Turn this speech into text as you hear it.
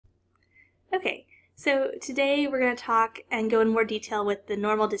Okay, so today we're going to talk and go in more detail with the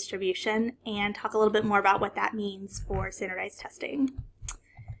normal distribution and talk a little bit more about what that means for standardized testing.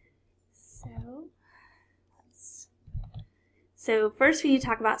 So first we need to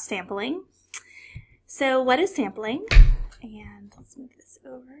talk about sampling. So what is sampling? And let's move this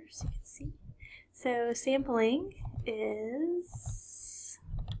over so you can see. So sampling is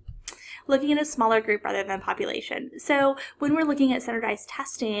looking at a smaller group rather than population. So when we're looking at standardized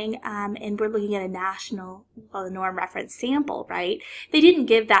testing and we're looking at a national norm reference sample, right, they didn't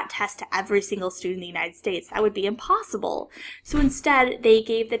give that test to every single student in the United States. That would be impossible. So instead, they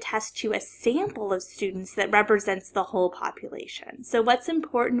gave the test to a sample of students that represents the whole population. So what's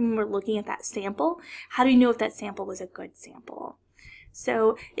important when we're looking at that sample? How do you know if that sample was a good sample?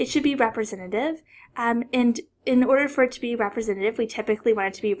 So it should be representative, and in order for it to be representative, we typically want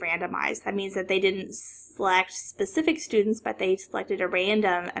it to be randomized. That means that they didn't select specific students, but they selected a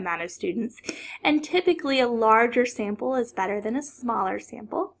random amount of students. And typically a larger sample is better than a smaller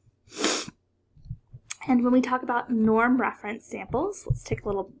sample. And when we talk about norm reference samples, let's take a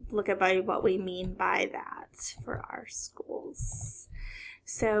little look at what we mean by that for our schools.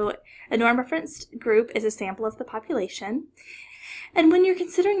 So a norm referenced group is a sample of the population. And when you're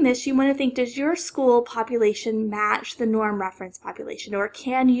considering this, you want to think, does your school population match the norm reference population, or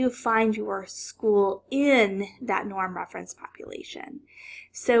can you find your school in that norm reference population?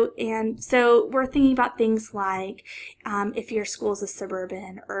 So we're thinking about things like if your school is a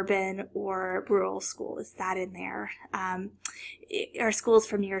suburban, urban, or rural school, is that in there? Are schools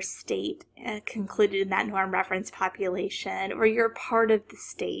from your state included in that norm reference population, or you're part of the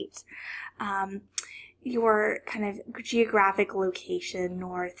state? Your kind of geographic location,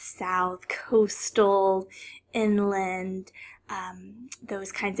 north, south, coastal, inland,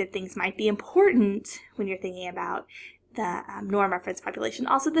 those kinds of things might be important when you're thinking about the norm reference population.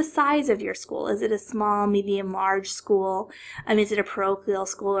 Also the size of your school. Is it a small, medium, large school? Is it a parochial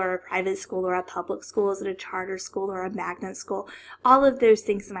school or a private school or a public school? Is it a charter school or a magnet school? All of those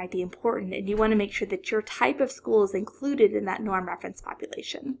things might be important, and you want to make sure that your type of school is included in that norm reference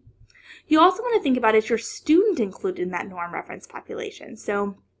population. You also want to think about, is your student included in that norm reference population?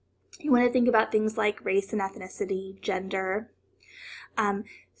 So you want to think about things like race and ethnicity, gender,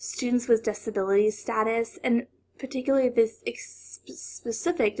 students with disability status, and particularly this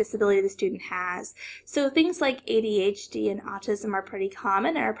specific disability the student has. So things like ADHD and autism are pretty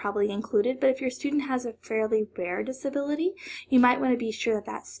common and are probably included, but if your student has a fairly rare disability, you might want to be sure that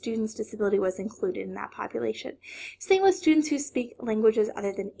that student's disability was included in that population. Same with students who speak languages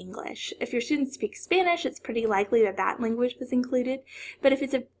other than English. If your student speaks Spanish, it's pretty likely that that language was included, but if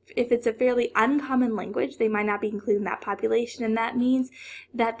it's a fairly uncommon language, they might not be included in that population, and that means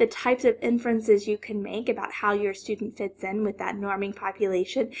that the types of inferences you can make about how your student fits in with that norming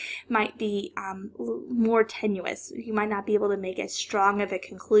population might be more tenuous. You might not be able to make as strong of a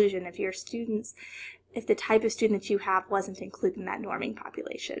conclusion if the type of student that you have wasn't included in that norming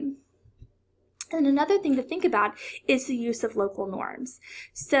population. And another thing to think about is the use of local norms.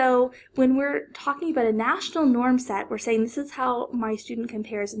 So when we're talking about a national norm set, we're saying this is how my student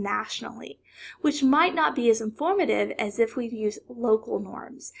compares nationally, which might not be as informative as if we use local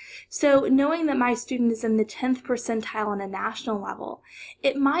norms. So knowing that my student is in the 10th percentile on a national level,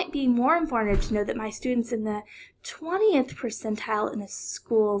 it might be more informative to know that my student's in the 20th percentile in a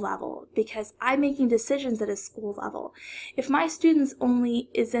school level, because I'm making decisions at a school level. If my student's only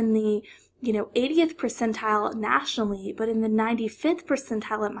is in the 80th percentile nationally, but in the 95th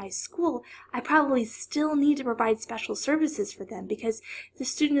percentile at my school, I probably still need to provide special services for them because the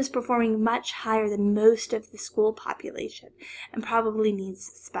student is performing much higher than most of the school population and probably needs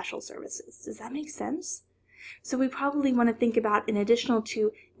special services. Does that make sense? So we probably want to think about, in addition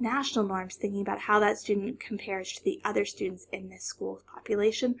to national norms, thinking about how that student compares to the other students in this school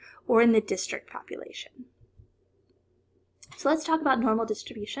population or in the district population. So let's talk about normal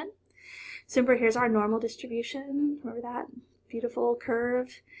distribution. So here's our normal distribution. Remember that beautiful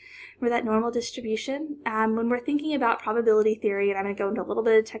curve? Remember that normal distribution? When we're thinking about probability theory, and I'm going to go into a little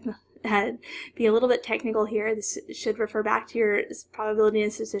bit of be a little bit technical here. This should refer back to your probability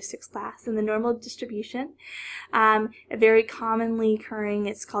and statistics class. And the normal distribution, a very commonly occurring,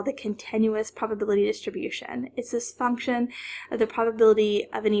 it's called the continuous probability distribution. It's this function of the probability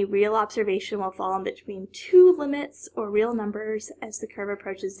of any real observation will fall in between two limits or real numbers as the curve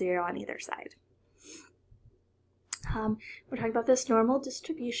approaches zero on either side. We're talking about this normal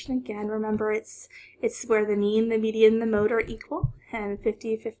distribution again. Remember, it's where the mean, the median, and the mode are equal, and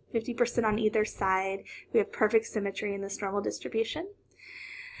 50% on either side. We have perfect symmetry in this normal distribution.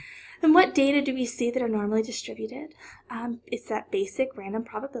 And what data do we see that are normally distributed? It's that basic random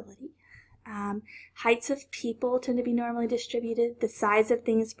probability. Heights of people tend to be normally distributed. The size of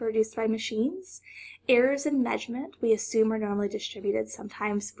things produced by machines. Errors in measurement we assume are normally distributed.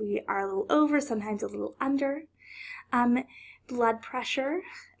 Sometimes we are a little over, sometimes a little under. Blood pressure,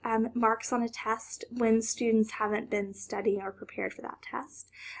 marks on a test when students haven't been studying or prepared for that test.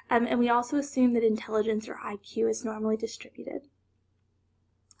 And we also assume that intelligence or IQ is normally distributed.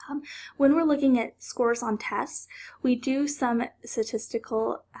 When we're looking at scores on tests, we do some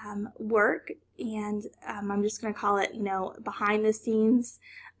statistical work, and I'm just going to call it, behind the scenes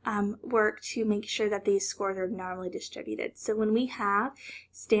work to make sure that these scores are normally distributed. So when we have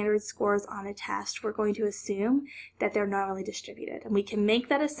standard scores on a test, we're going to assume that they're normally distributed. And we can make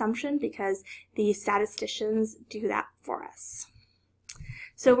that assumption because the statisticians do that for us.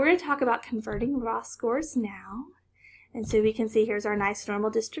 So we're going to talk about converting raw scores now. And so we can see here's our nice normal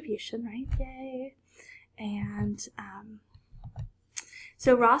distribution, right? Yay. And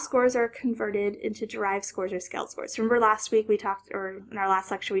so raw scores are converted into derived scores or scaled scores. Remember last week in our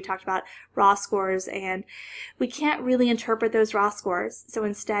last lecture we talked about raw scores, and we can't really interpret those raw scores. So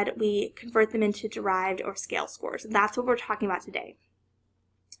instead we convert them into derived or scaled scores. And that's what we're talking about today.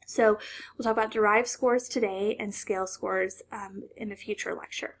 So we'll talk about derived scores today and scale scores in a future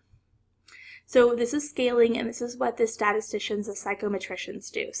lecture. So this is scaling, and this is what the statisticians, the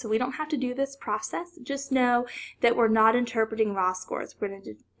psychometricians do. So we don't have to do this process. Just know that we're not interpreting raw scores. We're going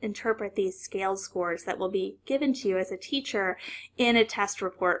to interpret these scaled scores that will be given to you as a teacher in a test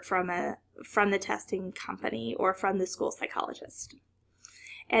report from the testing company or from the school psychologist.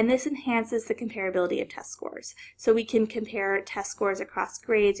 And this enhances the comparability of test scores. So we can compare test scores across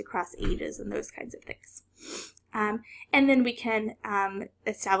grades, across ages, and those kinds of things. And then we can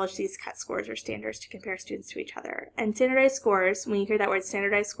establish these cut scores or standards to compare students to each other. And standardized scores, when you hear that word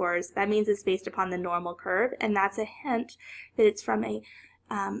standardized scores, that means it's based upon the normal curve, and that's a hint that it's from a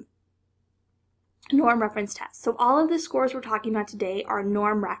norm reference test. So all of the scores we're talking about today are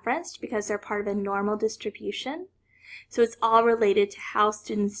norm referenced because they're part of a normal distribution. So it's all related to how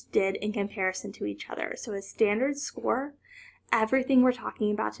students did in comparison to each other. So a standard score, everything we're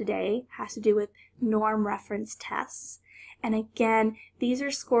talking about today has to do with norm reference tests. And again, these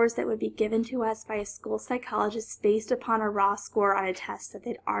are scores that would be given to us by a school psychologist based upon a raw score on a test that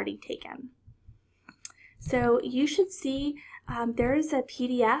they'd already taken. So you should see there is a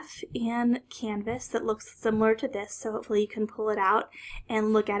PDF in Canvas that looks similar to this, so hopefully you can pull it out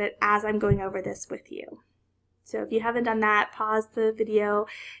and look at it as I'm going over this with you. So if you haven't done that, pause the video,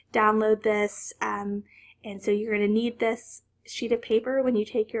 download this, and so you're going to need this sheet of paper when you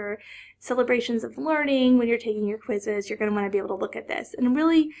take your celebrations of learning, when you're taking your quizzes. You're going to want to be able to look at this. And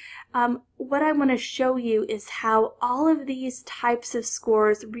really, what I want to show you is how all of these types of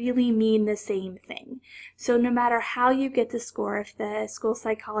scores really mean the same thing. So no matter how you get the score, if the school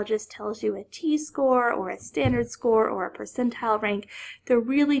psychologist tells you a T-score or a standard score or a percentile rank, they're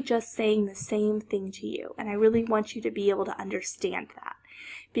really just saying the same thing to you. And I really want you to be able to understand that.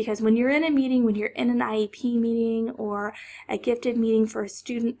 Because when you're in a meeting, when you're in an IEP meeting or a gifted meeting for a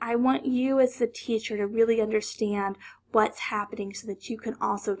student, I want you as the teacher to really understand what's happening so that you can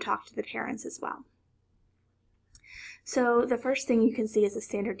also talk to the parents as well. So the first thing you can see is the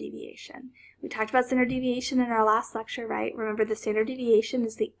standard deviation. We talked about standard deviation in our last lecture, right? Remember, the standard deviation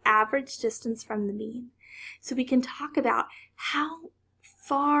is the average distance from the mean. So we can talk about how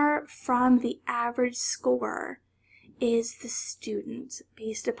far from the average score is the student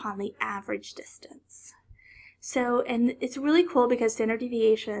based upon the average distance. So, and it's really cool because standard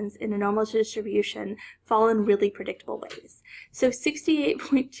deviations in a normal distribution fall in really predictable ways. So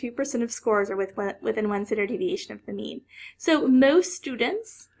 68.2% of scores are within one standard deviation of the mean. So most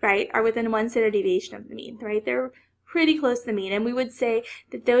students, right, are within one standard deviation of the mean, right? They're pretty close to the mean, and we would say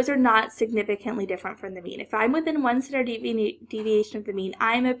that those are not significantly different from the mean. If I'm within one standard deviation of the mean,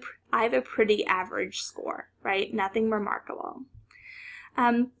 I have a pretty average score, right? Nothing remarkable.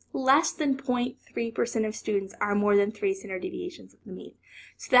 Less than 0.3% of students are more than 3 standard deviations of the mean.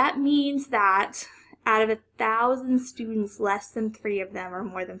 So that means that out of 1,000 students, less than 3 of them are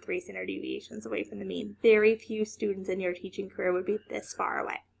more than 3 standard deviations away from the mean. Very few students in your teaching career would be this far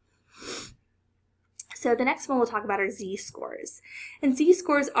away. So the next one we'll talk about are z-scores. And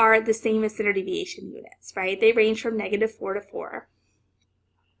z-scores are the same as standard deviation units, right? They range from -4 to 4.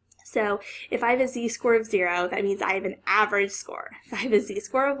 So if I have a z-score of 0, that means I have an average score. If I have a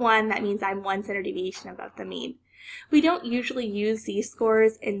z-score of 1, that means I'm 1 standard deviation above the mean. We don't usually use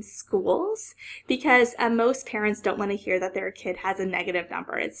z-scores in schools because most parents don't want to hear that their kid has a negative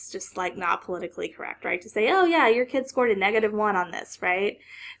number. It's just like not politically correct, right? To say, oh yeah, your kid scored a -1 on this, right?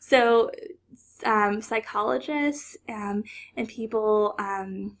 So psychologists and people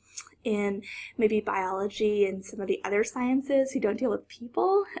in maybe biology and some of the other sciences who don't deal with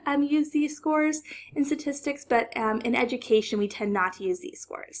people use these scores in statistics, but in education we tend not to use these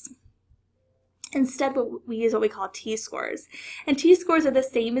scores. Instead, we use what we call t-scores. And t-scores are the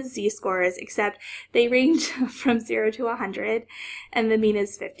same as z-scores, except they range from 0 to 100, and the mean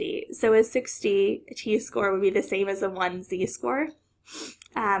is 50. So a 60 t-score would be the same as a 1 z-score.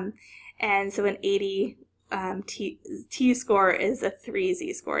 And so an 80 t-score is a 3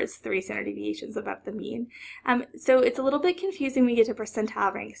 z-score. It's 3 standard deviations above the mean. So it's a little bit confusing when we get to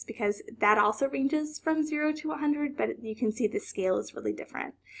percentile ranks because that also ranges from 0 to 100, but you can see the scale is really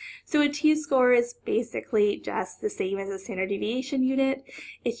different. So a t-score is basically just the same as a standard deviation unit.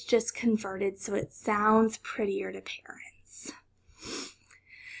 It's just converted so it sounds prettier to parents.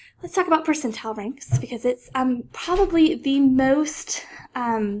 Let's talk about percentile ranks because it's probably the most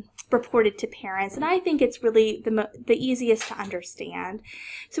reported to parents, and I think it's really the easiest to understand.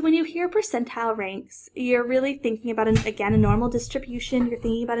 So when you hear percentile ranks, you're really thinking about, again, a normal distribution. You're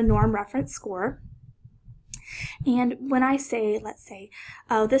thinking about a norm reference score. And when I say, let's say,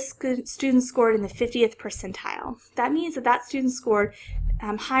 oh, this student scored in the 50th percentile, that means that that student scored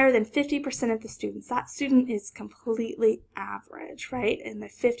higher than 50% of the students. That student is completely average, right, in the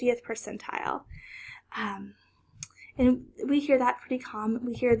 50th percentile. And we hear that pretty common.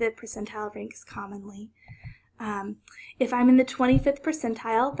 We hear the percentile ranks commonly. If I'm in the 25th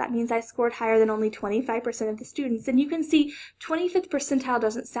percentile, that means I scored higher than only 25% of the students. And you can see 25th percentile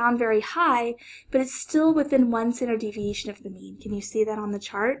doesn't sound very high, but it's still within 1 standard deviation of the mean. Can you see that on the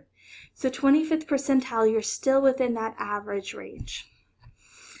chart? So 25th percentile, you're still within that average range.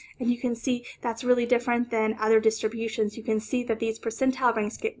 And you can see that's really different than other distributions. You can see that these percentile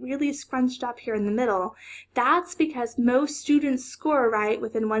ranks get really scrunched up here in the middle. That's because most students score right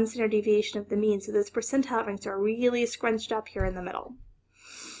within 1 standard deviation of the mean. So those percentile ranks are really scrunched up here in the middle.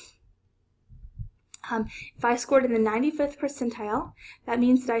 If I scored in the 95th percentile, that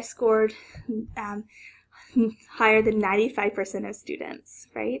means that I scored higher than 95% of students,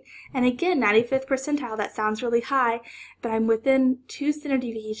 right? And again, 95th percentile, that sounds really high, but I'm within 2 standard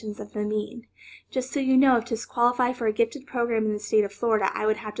deviations of the mean. Just so you know, to qualify for a gifted program in the state of Florida, I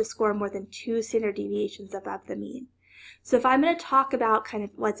would have to score more than 2 standard deviations above the mean. So if I'm going to talk about kind of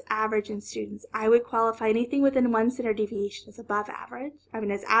what's average in students, I would qualify anything within 1 standard deviation as above average,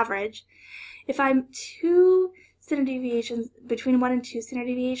 as average. If I'm 2 standard deviations, between 1 and 2 standard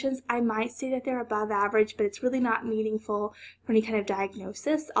deviations, I might say that they're above average, but it's really not meaningful for any kind of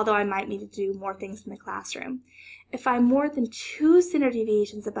diagnosis, although I might need to do more things in the classroom. If I'm more than 2 standard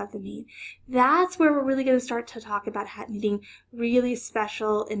deviations above the mean, that's where we're really going to start to talk about needing really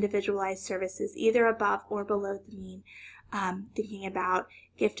special individualized services, either above or below the mean. Thinking about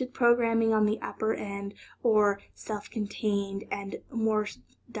gifted programming on the upper end or self-contained and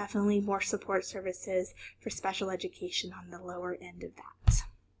definitely more support services for special education on the lower end of that.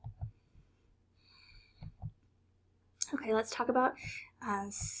 Okay, let's talk about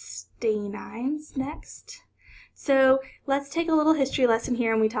Stanines next. So let's take a little history lesson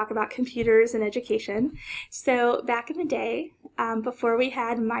here and we talk about computers and education. So back in the day, before we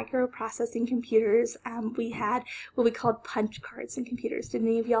had microprocessing computers, we had what we called punch cards in computers. Did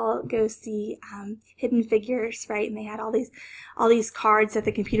any of y'all go see Hidden Figures, right? And they had all these cards that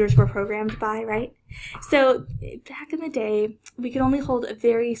the computers were programmed by, right? So back in the day, we could only hold a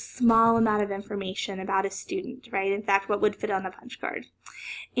very small amount of information about a student, right? In fact, what would fit on a punch card.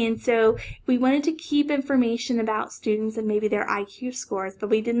 And so we wanted to keep information about students and maybe their IQ scores, but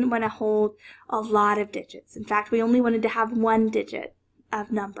we didn't want to hold a lot of digits. In fact, we only wanted to have 1 digit of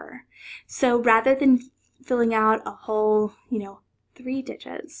number. So rather than filling out a whole, 3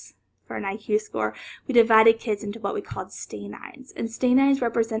 digits for an IQ score, we divided kids into what we called Stanines. And Stanines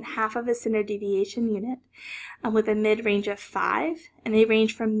represent half of a standard deviation unit with a mid-range of 5, and they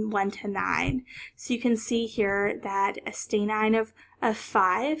range from 1 to 9. So you can see here that a Stanine of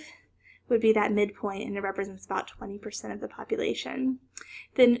 5 would be that midpoint, and it represents about 20% of the population.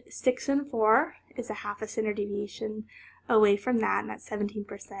 Then 6 and 4 is a half a standard deviation away from that, and that's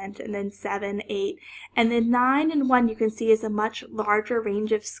 17%, and then 7, 8, and then 9 and 1 you can see is a much larger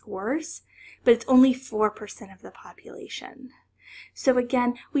range of scores, but it's only 4% of the population. So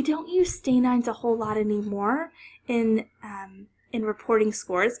again, we don't use Stanines a whole lot anymore in reporting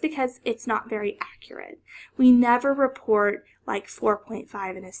scores because it's not very accurate. We never report like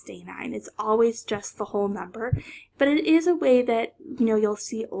 4.5 in a Stanine. It's always just the whole number, but it is a way that you'll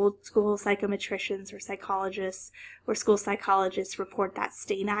see old school psychometricians or psychologists or school psychologists report that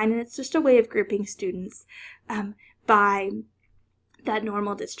Stanine, and it's just a way of grouping students by that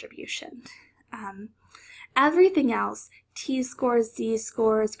normal distribution. Everything else T-scores,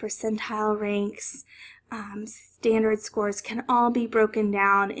 Z-scores, percentile ranks, standard scores can all be broken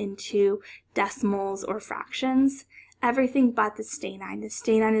down into decimals or fractions. Everything but the stannine. The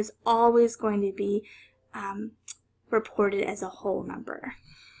stannine is always going to be reported as a whole number.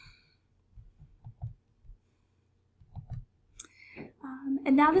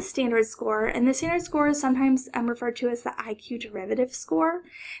 And now the standard score, and the standard score is sometimes referred to as the IQ derivative score.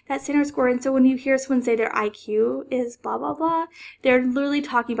 That standard score, and so when you hear someone say their IQ is blah, blah, blah, they're literally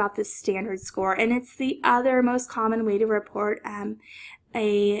talking about the standard score, and it's the other most common way to report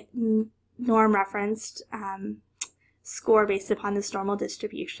a norm-referenced score based upon this normal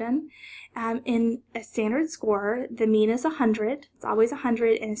distribution. In a standard score, the mean is 100, it's always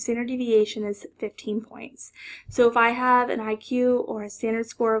 100, and a standard deviation is 15 points. So if I have an IQ or a standard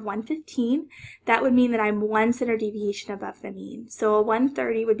score of 115, that would mean that I'm 1 standard deviation above the mean. So a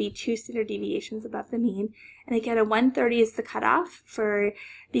 130 would be 2 standard deviations above the mean, and again, a 130 is the cutoff for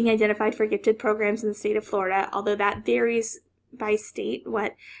being identified for gifted programs in the state of Florida, although that varies by state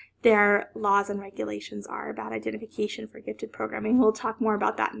what their laws and regulations are about identification for gifted programming. We'll talk more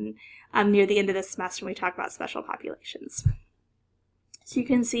about that near the end of the semester when we talk about special populations. So you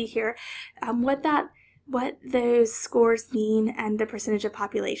can see here what those scores mean and the percentage of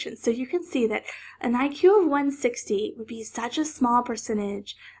population. So you can see that an IQ of 160 would be such a small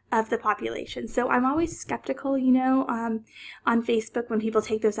percentage of the population. So I'm always skeptical, you know, on Facebook when people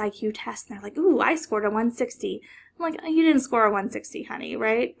take those IQ tests and they're like, ooh, I scored a 160. I'm like, you didn't score a 160, honey,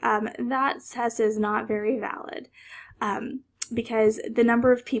 right? That test is not very valid because the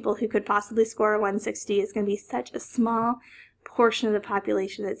number of people who could possibly score a 160 is going to be such a small portion of the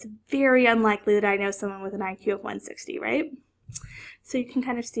population that it's very unlikely that I know someone with an IQ of 160, right? So you can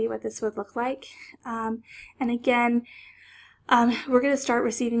kind of see what this would look like. And again, we're going to start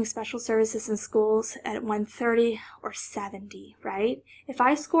receiving special services in schools at 130 or 70, right? If I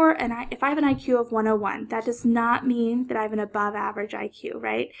have an IQ of 101, that does not mean that I have an above average IQ,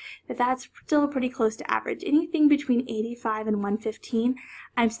 right? But that's still pretty close to average. Anything between 85 and 115,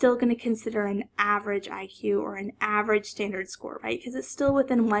 I'm still going to consider an average IQ or an average standard score, right? Because it's still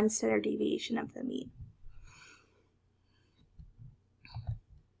within 1 standard deviation of the mean.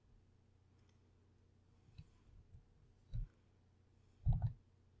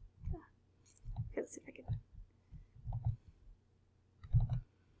 Let's see if I can.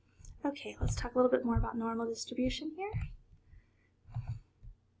 Okay, let's talk a little bit more about normal distribution here.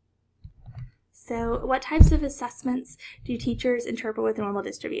 So what types of assessments do teachers interpret with normal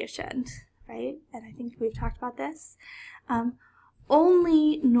distribution, right? And I think we've talked about this.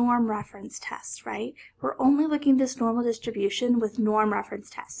 Only norm reference tests, right? We're only looking at this normal distribution with norm reference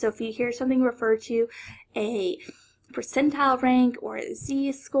tests. So if you hear something referred to a percentile rank or a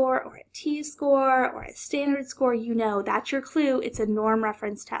Z-score or a T-score or a standard score, you know that's your clue. It's a norm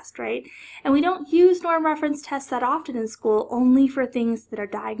reference test, right? And we don't use norm reference tests that often in school, only for things that are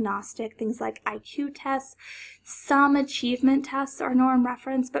diagnostic, things like IQ tests. Some achievement tests are norm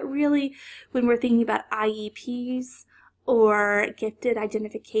reference, but really when we're thinking about IEPs or gifted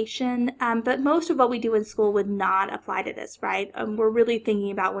identification, but most of what we do in school would not apply to this, right? We're really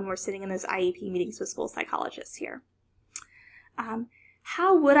thinking about when we're sitting in those IEP meetings with school psychologists here.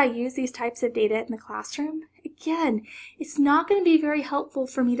 How would I use these types of data in the classroom? Again, it's not going to be very helpful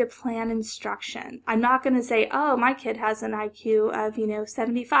for me to plan instruction. I'm not going to say, oh, my kid has an IQ of,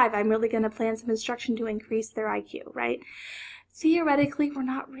 75. I'm really going to plan some instruction to increase their IQ, right? Theoretically, we're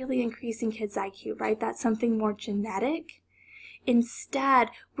not really increasing kids' IQ, right? That's something more genetic. Instead,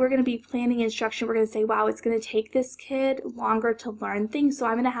 we're going to be planning instruction. We're going to say, wow, it's going to take this kid longer to learn things, so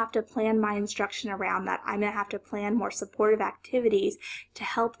I'm going to have to plan my instruction around that. I'm going to have to plan more supportive activities to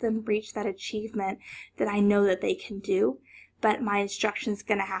help them reach that achievement that I know that they can do, but my instruction is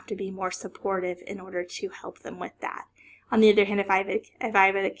going to have to be more supportive in order to help them with that. On the other hand, if I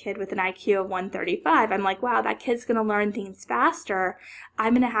have a kid with an IQ of 135, I'm like, wow, that kid's going to learn things faster.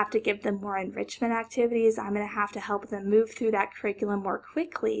 I'm going to have to give them more enrichment activities. I'm going to have to help them move through that curriculum more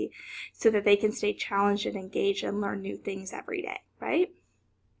quickly so that they can stay challenged and engaged and learn new things every day, right?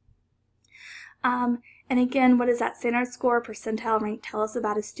 And again, what does that standard score percentile rank tell us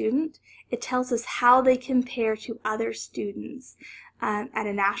about a student? It tells us how they compare to other students at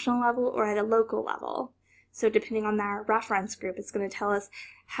a national level or at a local level. So depending on our reference group, it's going to tell us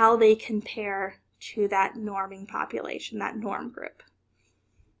how they compare to that norming population, that norm group.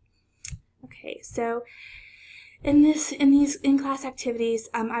 Okay, so in these in-class activities,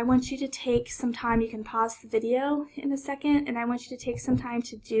 I want you to take some time. You can pause the video in a second, and I want you to take some time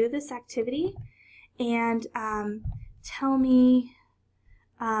to do this activity and tell me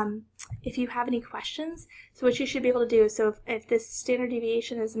if you have any questions. So what you should be able to do, so if this standard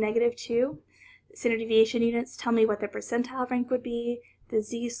deviation is -2, standard deviation units tell me what the percentile rank would be, the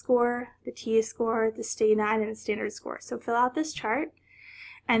z-score, the t-score, the STAY-9, and the standard score. So fill out this chart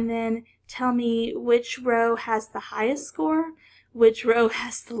and then tell me which row has the highest score, which row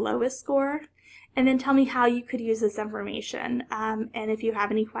has the lowest score, and then tell me how you could use this information, and if you have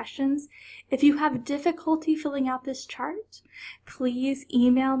any questions. If you have difficulty filling out this chart, please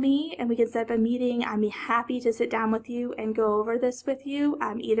email me and we can set up a meeting. I'd be happy to sit down with you and go over this with you,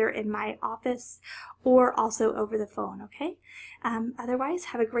 either in my office or also over the phone, okay? Otherwise,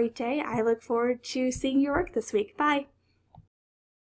 have a great day. I look forward to seeing your work this week. Bye.